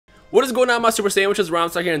What is going on, my Super Sandwiches?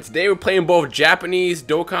 Rhymestyle here, and today we're playing both Japanese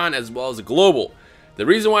Dokkan as well as global. The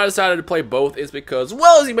reason why I decided to play both is because,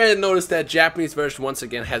 well, as you may have noticed, that Japanese version once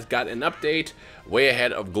again has got an update way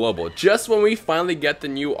ahead of global. Just when we finally get the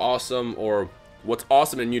new awesome, or what's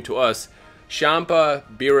awesome and new to us, Champa,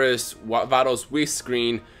 Beerus, Vados, Whis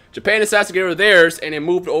screen, Japan decided to get rid of theirs, and it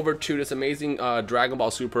moved over to this amazing Dragon Ball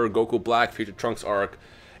Super Goku Black Future Trunks arc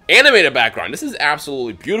animated background. This is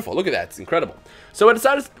absolutely beautiful. Look at that. It's incredible. So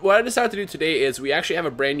what I decided to do today is we actually have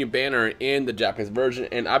a brand new banner in the Japanese version,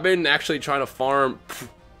 and I've been actually trying to farm.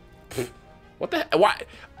 What the heck? Why?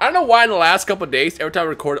 I don't know why in the last couple of days, every time I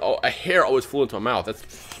record, a hair always flew into my mouth.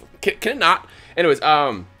 That's can it not? Anyways,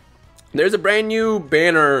 there's a brand new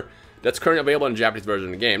banner that's currently available in the Japanese version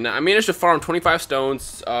of the game. Now I managed to farm 25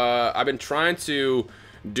 stones. I've been trying to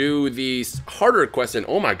do these harder quests, and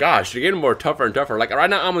oh my gosh, they're getting more tougher and tougher. Like right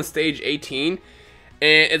now I'm on stage 18.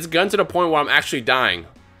 And it's gotten to the point where I'm actually dying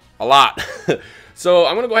a lot. So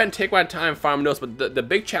I'm going to go ahead and take my time farming those. But the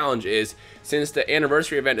big challenge is, since the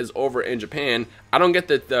anniversary event is over in Japan, I don't get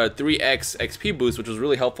the 3x XP boost, which was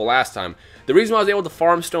really helpful last time. The reason why I was able to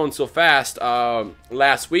farm stones so fast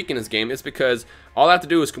last week in this game is because all I have to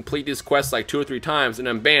do is complete these quests like 2 or 3 times, and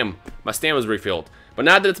then bam, my stamina's refilled. But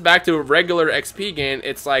now that it's back to regular XP again,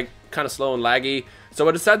 it's like kind of slow and laggy. So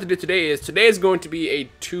what I decided to do today is going to be a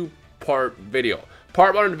 2-part video.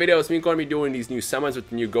 Part 1 of the video is me going to be doing these new summons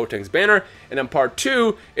with the new Gotenks banner, and then part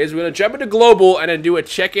 2 is we're going to jump into global and then do a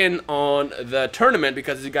check-in on the tournament,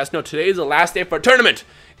 because as you guys know, today is the last day for a tournament.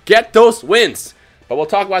 Get those wins! But we'll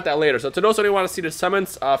talk about that later. So to those who only want to see the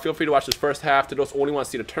summons, feel free to watch this first half. To those who only want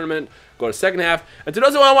to see the tournament, go to the second half. And to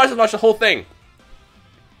those who want to watch the whole thing,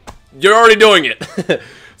 you're already doing it.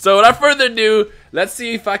 So without further ado, let's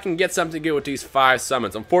see if I can get something good with these 5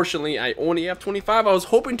 summons. Unfortunately, I only have 25. I was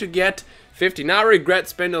hoping to get 50. Now I regret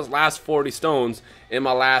spending those last 40 stones in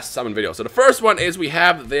my last summon video. So the first one is we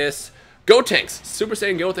have this Gotenks, Super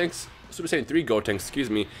Saiyan Gotenks, Super Saiyan 3 Gotenks, excuse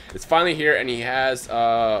me. It's finally here, and he has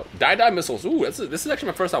Die missiles. Ooh, this is actually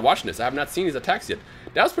my first time watching this. I have not seen his attacks yet.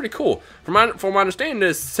 That was pretty cool. From my understanding,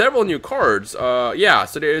 there's several new cards. Yeah,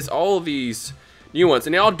 so there's all of these new ones,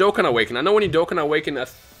 and they all Dokkan Awaken. I know when you Dokkan Awaken, I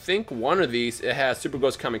think one of these, it has Super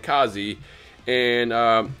Ghost Kamikaze. And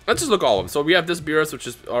let's just look at all of them. So we have this Beerus, which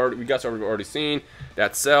is you guys have already seen.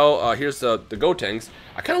 That Cell. Here's the Gotenks.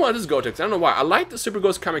 I kind of want this Gotenks. I don't know why. I like the Super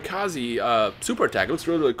Ghost Kamikaze super attack. It looks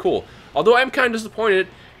really, really cool. Although I'm kind of disappointed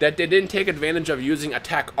that they didn't take advantage of using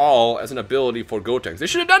Attack All as an ability for Gotenks. They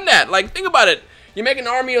should have done that. Like, think about it. You make an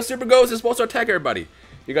army of Super Ghosts, it's supposed to attack everybody.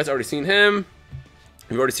 You guys already seen him.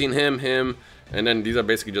 You've already seen him. And then these are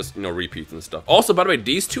basically just, you know, repeats and stuff. Also, by the way,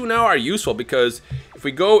 these 2 now are useful, because if we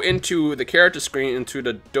go into the character screen, into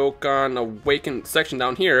the Dokkan Awaken section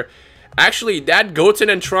down here, actually, that Goten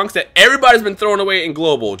and Trunks that everybody's been throwing away in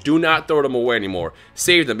global, do not throw them away anymore.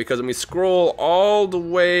 Save them, because when we scroll all the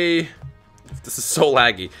way, this is so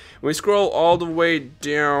laggy. When we scroll all the way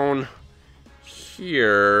down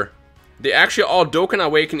here, they actually all Dokkan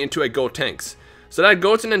Awaken into a Gotenks. So that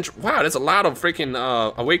Goten and wow, there's a lot of freaking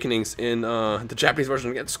awakenings in the Japanese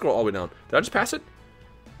version. Let's scroll all the way down. Did I just pass it?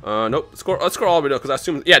 Nope. Let's scroll all the way down, because I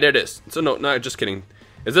assume, yeah, there it is. So no, just kidding.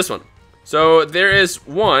 It's this one. So there is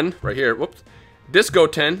one right here. Whoops. This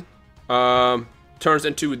Goten turns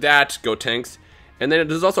into that Gotenks, and then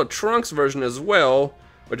there's also a Trunks version as well,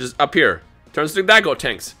 which is up here. Turns into that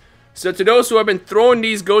Gotenks. So to those who have been throwing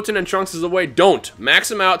these Goten and Trunks away, don't. Max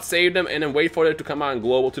them out, save them, and then wait for it to come out in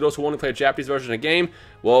global. To those who want to play a Japanese version of the game,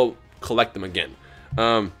 well, collect them again.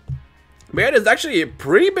 But yeah, there's actually a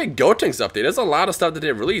pretty big Gotenks update. There's a lot of stuff that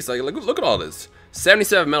they released. Like, look at all this.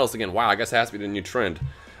 77 medals again. Wow, I guess it has to be the new trend.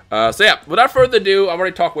 So yeah, without further ado, I've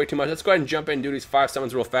already talked way too much. Let's go ahead and jump in and do these 5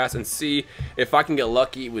 summons real fast and see if I can get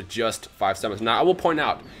lucky with just 5 summons. Now, I will point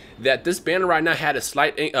out that this banner right now had a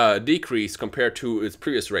slight decrease compared to its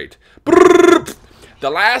previous rate. The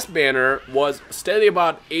last banner was steadily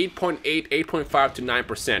about 8.8, 8.5 to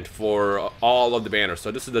 9% for all of the banners.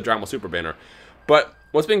 So this is the Dragon Ball Super banner. But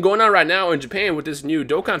what's been going on right now in Japan with this new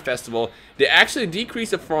Dokkan Festival, they actually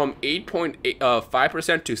decreased it from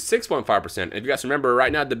 8.5% to 6.5%. If you guys remember,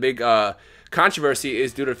 right now the big controversy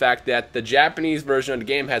is due to the fact that the Japanese version of the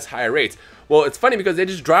game has higher rates. Well, it's funny because they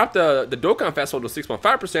just dropped the Dokkan Festival to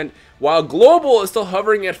 6.5%, while global is still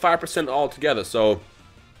hovering at 5% altogether. So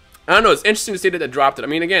I don't know. It's interesting to see that they dropped it. I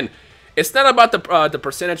mean, again, it's not about the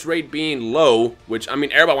percentage rate being low, which, I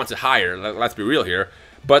mean, everybody wants it higher. Let's be real here.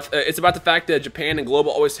 But it's about the fact that Japan and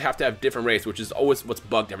Global always have to have different rates, which is always what's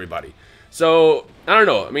bugged everybody. So, I don't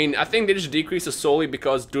know. I mean, I think they just decreased it solely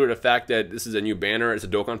because due to the fact that this is a new banner, it's a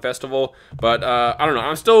Dokkan Festival. But, I don't know.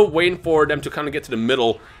 I'm still waiting for them to kind of get to the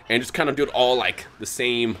middle and just kind of do it all like the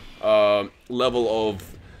same level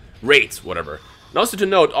of rates, whatever. And also to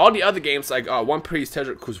note, all the other games like One Piece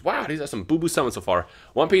Treasure Cruise, wow, these are some boo-boo summons so far.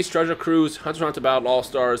 One Piece Treasure Cruise, Hunter x Hunter Battle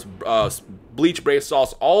All-Stars, Bleach Brave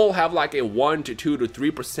Sauce, all have like a 1 to 2 to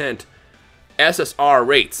 3% SSR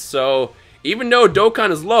rates. So, even though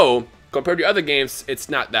Dokkan is low, compared to other games, it's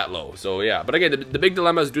not that low. So yeah, but again, the big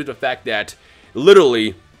dilemma is due to the fact that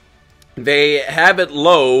literally they have it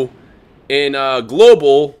low in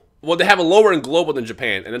global. Well, they have it lower in global than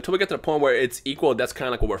Japan, and until we get to the point where it's equal, that's kind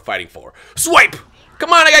of like what we're fighting for. Swipe!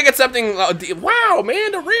 Come on, I gotta get something. Wow,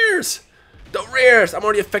 man, the rares. The rares. I'm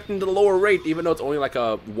already affecting the lower rate, even though it's only like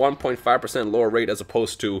a 1.5% lower rate as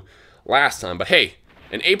opposed to last time. But hey.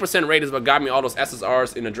 An 8% rate is what got me all those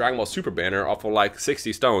SSRs in the Dragon Ball Super banner off of like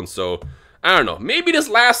 60 stones. So, I don't know. Maybe this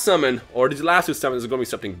last summon, or these last two summons, is going to be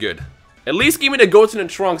something good. At least give me the Goten and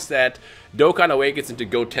Trunks that Dokkan awakens into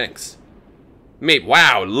Gotenks. Maybe.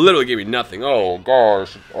 Wow, literally gave me nothing. Oh,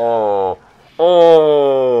 gosh. Oh.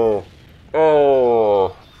 Oh.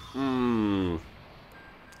 Oh.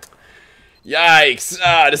 Yikes.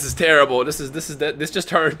 Ah, this is terrible. This just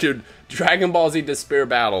turned into Dragon Ball Z Despair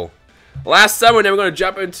Battle. Last summon, then we're going to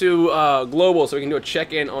jump into Global so we can do a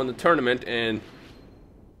check-in on the tournament. And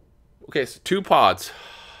okay, so 2 pods.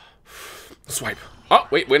 Swipe. Oh,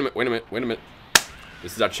 wait a minute.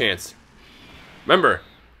 This is our chance. Remember,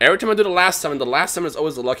 every time I do the last summon is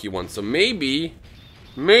always the lucky one. So maybe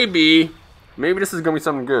this is going to be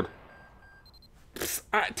something good.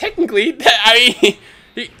 Technically, I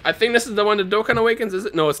mean, I think this is the one that Dokkan awakens, is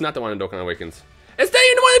it? No, it's not the one that Dokkan awakens. It's not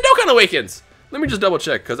even the one that Dokkan awakens! Let me just double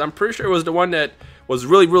check, because I'm pretty sure it was the one that was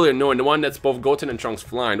really, really annoying. The one that's both Goten and Trunks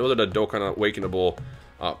flying. Those are the Dokkan awakenable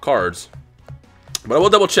cards. But I will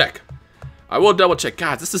double check.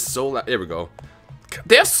 God, this is so loud. There we go.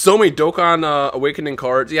 They have so many Dokkan awakening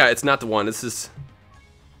cards. Yeah, it's not the one. This is...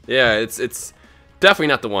 Yeah, it's definitely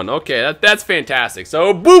not the one. Okay, that's fantastic.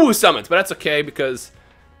 So, boo-boo summons. But that's okay, because...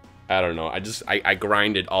 I don't know. I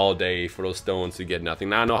grinded all day for those stones to get nothing.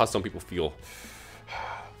 Now I know how some people feel.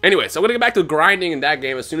 Anyway, so I'm going to get back to grinding in that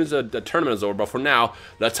game as soon as the tournament is over. But for now,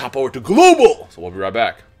 let's hop over to Global. So we'll be right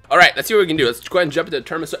back. Alright, let's see what we can do. Let's go ahead and jump into the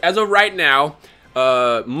tournament. So as of right now,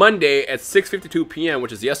 Monday at 6:52 p.m.,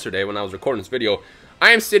 which is yesterday when I was recording this video,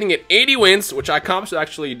 I am sitting at 80 wins, which I accomplished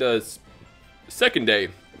actually the second day.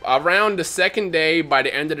 Around the second day, by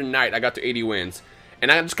the end of the night, I got to 80 wins.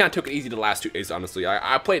 And I just kind of took it easy the last 2 days, honestly.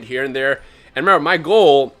 I played here and there. And remember, my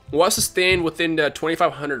goal was to stay within the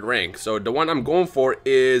 2,500 rank. So the one I'm going for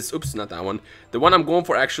is... Oops, not that one. The one I'm going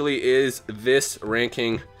for actually is this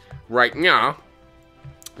ranking right now.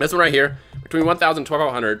 This one right here. Between 1,000 and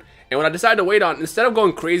 2,500. And what I decided to wait on, instead of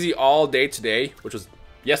going crazy all day today, which was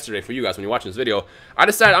yesterday for you guys when you're watching this video, I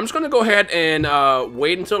decided I'm just going to go ahead and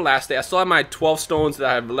wait until the last day. I still have my 12 stones that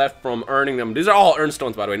I have left from earning them. These are all earned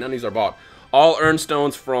stones, by the way. None of these are bought. All earned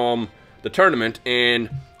stones from the tournament. And...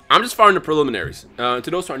 I'm just farming the preliminaries. To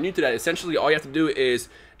those who are new to that, essentially all you have to do is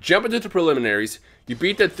jump into the preliminaries, you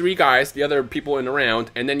beat the 3 guys, the other people in the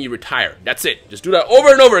round, and then you retire. That's it. Just do that over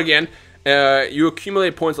and over again. You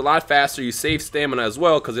accumulate points a lot faster. You save stamina as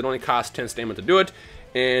well, because it only costs 10 stamina to do it.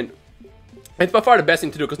 And it's by far the best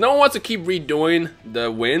thing to do, because no one wants to keep redoing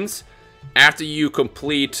the wins after you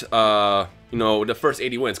complete, you know, the first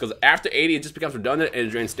 80 wins. Because after 80, it just becomes redundant and it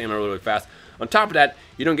drains stamina really, really fast. On top of that,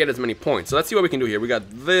 you don't get as many points. So let's see what we can do here. We got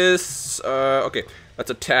this. Okay,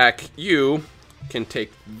 let's attack you. Can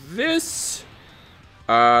take this.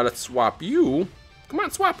 Let's swap you. Come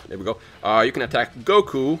on, swap. There we go. You can attack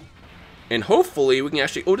Goku. And hopefully we can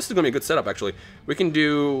actually... Oh, this is going to be a good setup, actually. We can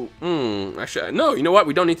do... Actually, no, you know what?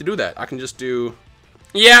 We don't need to do that. I can just do...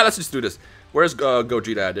 Yeah, let's just do this. Where's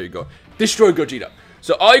Gogeta at? There you go. Destroy Gogeta.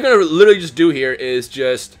 So all you're going to literally just do here is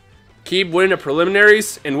just... keep winning the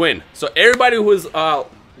preliminaries and win. So everybody who's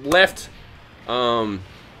left,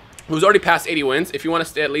 who's already passed 80 wins, if you want to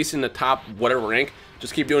stay at least in the top whatever rank,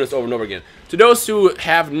 just keep doing this over and over again. To those who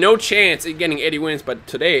have no chance at getting 80 wins, but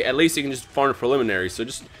today at least you can just farm the preliminaries. So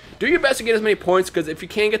just do your best to get as many points, because if you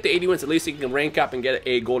can't get the 80 wins, at least you can rank up and get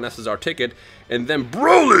a golden SSR ticket. And then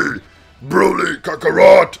Broly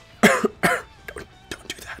Kakarot. don't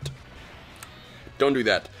do that. Don't do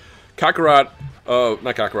that. Kakarot.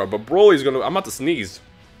 Not Kakarot, but Broly's gonna... I'm about to sneeze.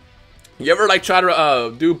 You ever, like, try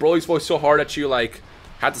to, do Broly's voice so hard that you, like,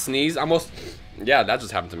 had to sneeze? Almost... Yeah, that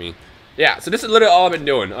just happened to me. Yeah, so this is literally all I've been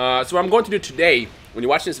doing. So what I'm going to do today, when you're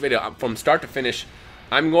watching this video, from start to finish,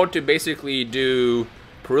 I'm going to basically do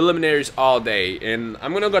preliminaries all day, and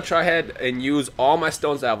I'm gonna go try ahead and use all my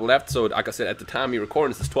stones that I have left. So like I said, at the time you're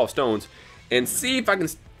recording, this is 12 stones, and see if I can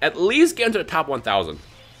at least get into the top 1,000.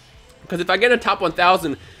 Because if I get in the top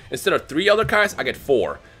 1,000 instead of 3 Elder Kais, I get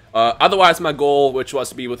 4. Otherwise, my goal, which was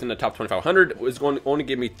to be within the top 2,500, was going to only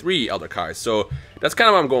give me 3 Elder Kais. So that's kind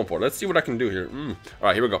of what I'm going for. Let's see what I can do here. All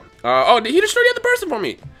right, here we go. Oh, he destroyed the other person for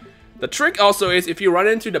me. The trick also is if you run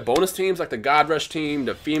into the bonus teams like the God Rush team,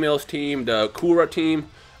 the Females team, the Kura team,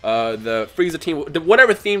 the Frieza team,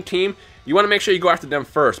 whatever theme team, you want to make sure you go after them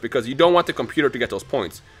first because you don't want the computer to get those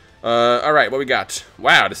points. All right, what we got?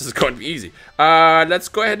 Wow, this is going to be easy. Let's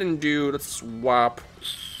go ahead and let's swap.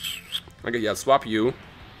 Okay, yeah, swap you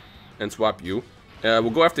and swap you. We'll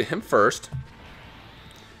go after him first,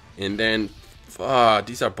 and then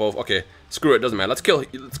these are both okay. Screw it, doesn't matter. Let's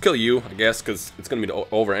kill you, I guess, because it's gonna be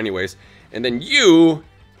over anyways. And then you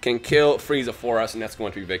can kill Frieza for us, and that's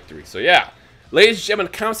going to be victory. So yeah, ladies and gentlemen,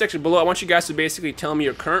 in the comment section below, I want you guys to basically tell me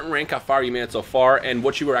your current rank, how far you made it so far, and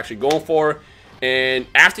what you were actually going for. And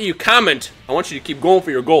after you comment, I want you to keep going for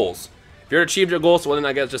your goals. If you've achieved your goals, well then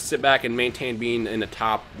I guess just sit back and maintain being in the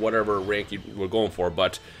top whatever rank you were going for.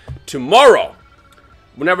 But tomorrow,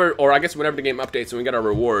 whenever the game updates and we get our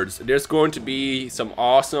rewards, there's going to be some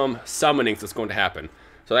awesome summonings that's going to happen.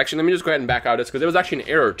 So actually, let me just go ahead and back out of this, because there was actually an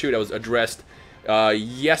error too that was addressed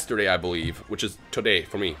yesterday, I believe, which is today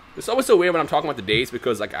for me. It's always so weird when I'm talking about the days,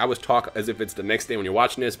 because like I always talk as if it's the next day when you're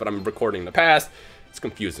watching this, but I'm recording in the past. It's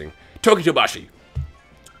confusing. Tokitobashi.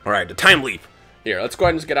 All right, the time leap. Here, let's go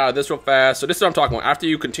ahead and just get out of this real fast. So this is what I'm talking about. After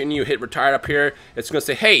you continue, hit retire up here. It's going to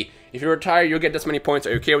say, hey, if you retire, you'll get this many points. Are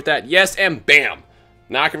you okay with that? Yes, and bam.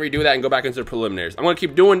 Now I can redo that and go back into the preliminaries. I'm going to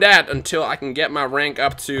keep doing that until I can get my rank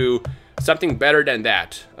up to something better than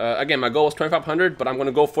that. Again, my goal is 2,500, but I'm going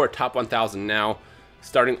to go for a top 1,000 now,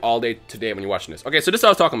 starting all day today when you're watching this. Okay, so this is what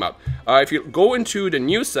I was talking about. If you go into the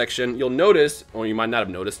news section, you'll notice, or you might not have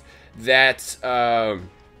noticed, that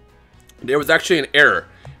there was actually an error.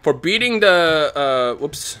 For beating the,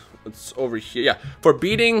 whoops, it's over here, yeah. For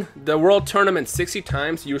beating the World Tournament 60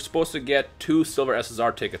 times, you were supposed to get 2 silver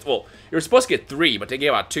SSR tickets. Well, you were supposed to get 3, but they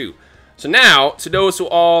gave out 2. So now, to those who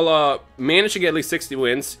all managed to get at least 60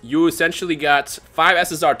 wins, you essentially got 5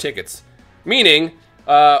 SSR tickets. Meaning,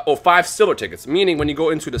 or 5 silver tickets. Meaning, when you go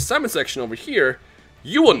into the summon section over here,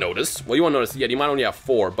 you will notice, well, you won't notice yet, you might only have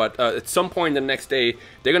 4, but at some point the next day,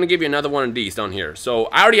 they're going to give you another one of these down here. So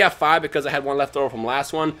I already have 5 because I had 1 left over from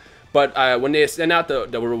last one, but when they send out the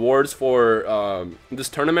rewards for this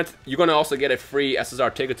tournament, you're going to also get a free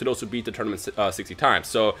SSR ticket to those who beat the tournament 60 times.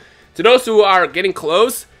 So to those who are getting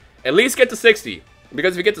close, at least get to 60.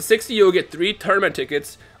 Because if you get to 60, you'll get 3 tournament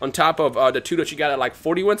tickets on top of the 2 that you got at like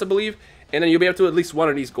 40 wins, I believe. And then you'll be able to at least 1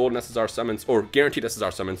 of these golden SSR summons, or guaranteed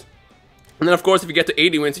SSR summons. And then, of course, if you get to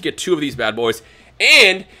 80 wins, you get 2 of these bad boys.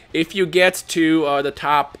 And if you get to the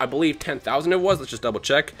top, I believe 10,000 it was, let's just double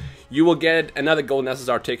check, you will get another golden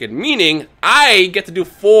SSR ticket, meaning I get to do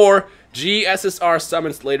 4 GSSR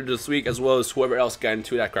summons later this week, as well as whoever else got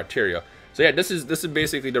into that criteria. So yeah, this is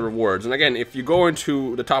basically the rewards. And again, if you go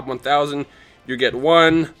into the top 1,000, you get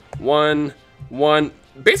 1, 1, 1.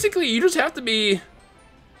 Basically, you just have to be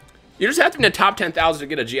in the top 10,000 to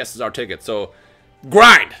get a GSSR ticket. So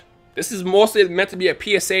grind. This is mostly meant to be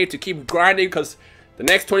a PSA to keep grinding, because the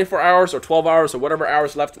next 24 hours or 12 hours or whatever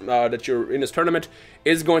hours left that you're in this tournament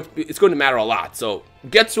is going to matter a lot. So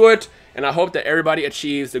get to it, and I hope that everybody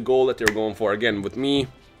achieves the goal that they're going for. Again, with me,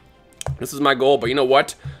 this is my goal, but you know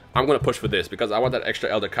what? I'm going to push for this because I want that extra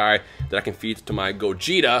Elder Kai that I can feed to my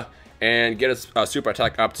Gogeta and get a super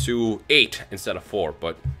attack up to 8 instead of 4.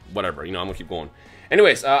 But whatever, you know, I'm going to keep going.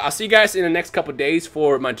 Anyways, I'll see you guys in the next couple days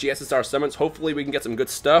for my GSSR summons. Hopefully we can get some good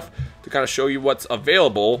stuff to kind of show you what's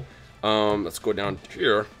available. Let's go down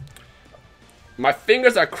here. My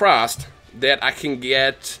fingers are crossed that I can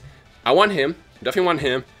get... I want him. Definitely want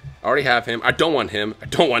him. I already have him. I don't want him. I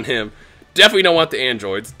don't want him. Definitely don't want the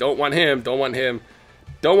androids. Don't want him. Don't want him.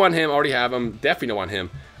 Don't want him. Already have him. Definitely don't want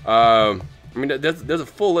him. I mean, there's a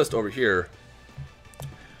full list over here.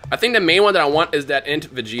 I think the main one that I want is that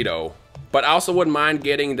Int Vegito. But I also wouldn't mind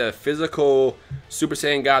getting the physical Super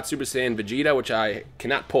Saiyan God, Super Saiyan Vegeta, which I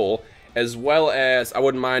cannot pull, as well as I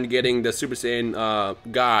wouldn't mind getting the Super Saiyan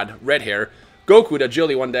God, Red Hair, Goku, the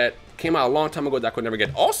agility one that came out a long time ago that I could never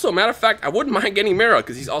get. Also, matter of fact, I wouldn't mind getting Mira,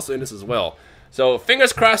 because he's also in this as well. So,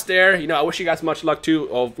 fingers crossed there. You know, I wish you guys much luck, too,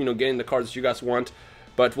 of, you know, getting the cards that you guys want.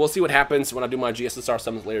 But we'll see what happens when I do my GSSR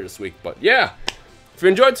summons later this week. But, yeah. If you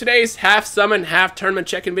enjoyed today's half summon, half tournament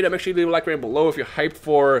check-in video, make sure you leave a like right below if you're hyped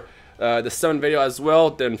for... the summon video as well,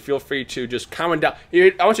 then feel free to just comment down.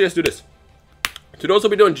 Here, I want you guys to do this. To those who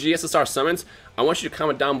will be doing GSSR summons, I want you to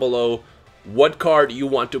comment down below what card you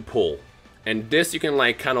want to pull. And this you can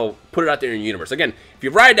like kind of put it out there in the universe. Again, if you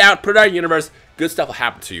write it out, put it out in the universe, good stuff will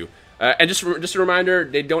happen to you. And just a reminder,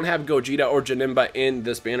 they don't have Gogeta or Janemba in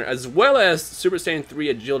this banner, as well as Super Saiyan 3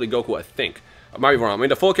 Agility Goku, I think. I might be wrong. I mean,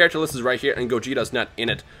 the full character list is right here, and Gogeta's not in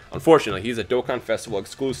it. Unfortunately, he's a Dokkan Festival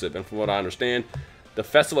exclusive, and from what I understand, the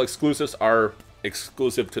festival exclusives are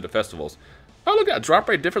exclusive to the festivals. Oh, look at that. Drop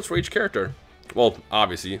rate difference for each character. Well,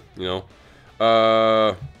 obviously, you know.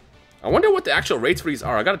 I wonder what the actual rates for these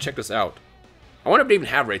are. I gotta check this out. I wonder if they even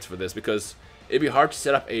have rates for this, because it'd be hard to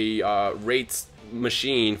set up a rates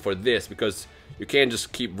machine for this, because you can't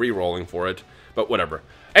just keep re-rolling for it. But whatever.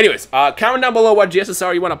 Anyways, comment down below what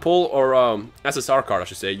GSSR you want to pull, or SSR card, I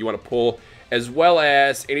should say, you want to pull, as well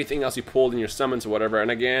as anything else you pulled in your summons or whatever. And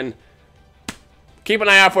again, keep an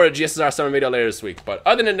eye out for a GSSR summon video later this week. But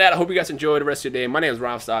other than that, I hope you guys enjoy the rest of your day. My name is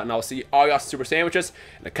Rhymestyle, and I'll see all y'all Super Sandwiches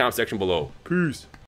in the comment section below. Peace.